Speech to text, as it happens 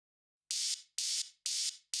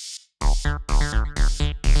Why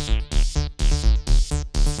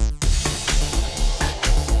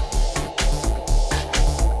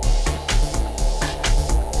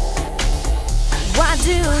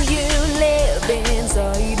do you live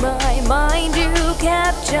inside my mind? You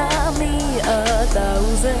capture me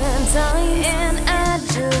 1,000 times, and I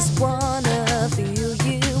just wanna feel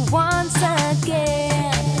you once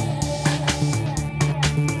again.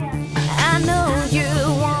 I know you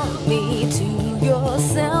want me to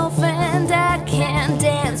yourself, and I can't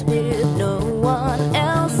dance with no one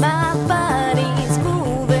else. My body's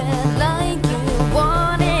moving like you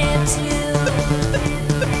want it to.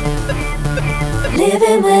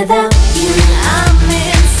 Living without you, I'm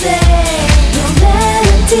insane. Your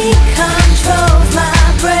melody controls my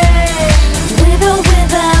brain. With or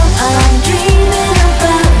without, I'm dreaming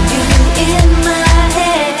about you in my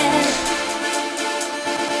head.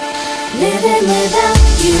 Living without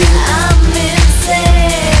you, I'm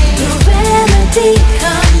insane. Your melody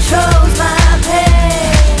controls my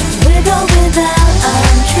pain. With or without,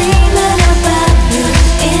 I'm dreaming about you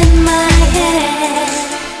in my head.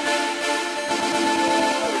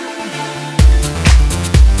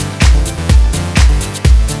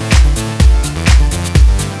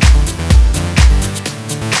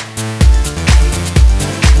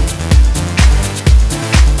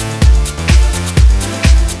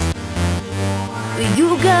 You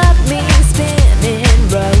got me spinning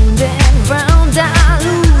round and round. I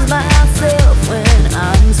lose myself when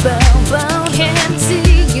I'm spellbound. Can't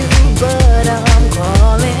see you, but I'm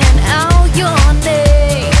calling out your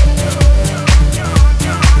name.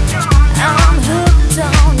 I'm hooked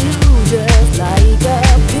on you just like a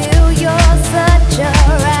pill. You're such a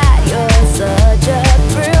ride, you're such a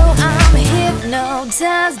thrill. I'm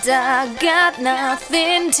hypnotized, I got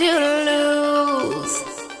nothing to lose.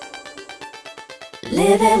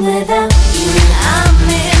 Living without you, I'm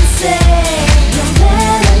insane. Your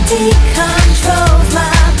melody controls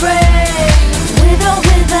my brain. With or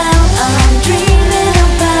without, I'm dreaming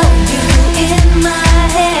about you in my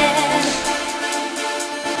head.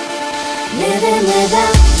 Living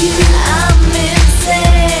without you, I'm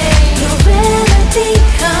insane. Your melody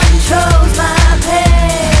controls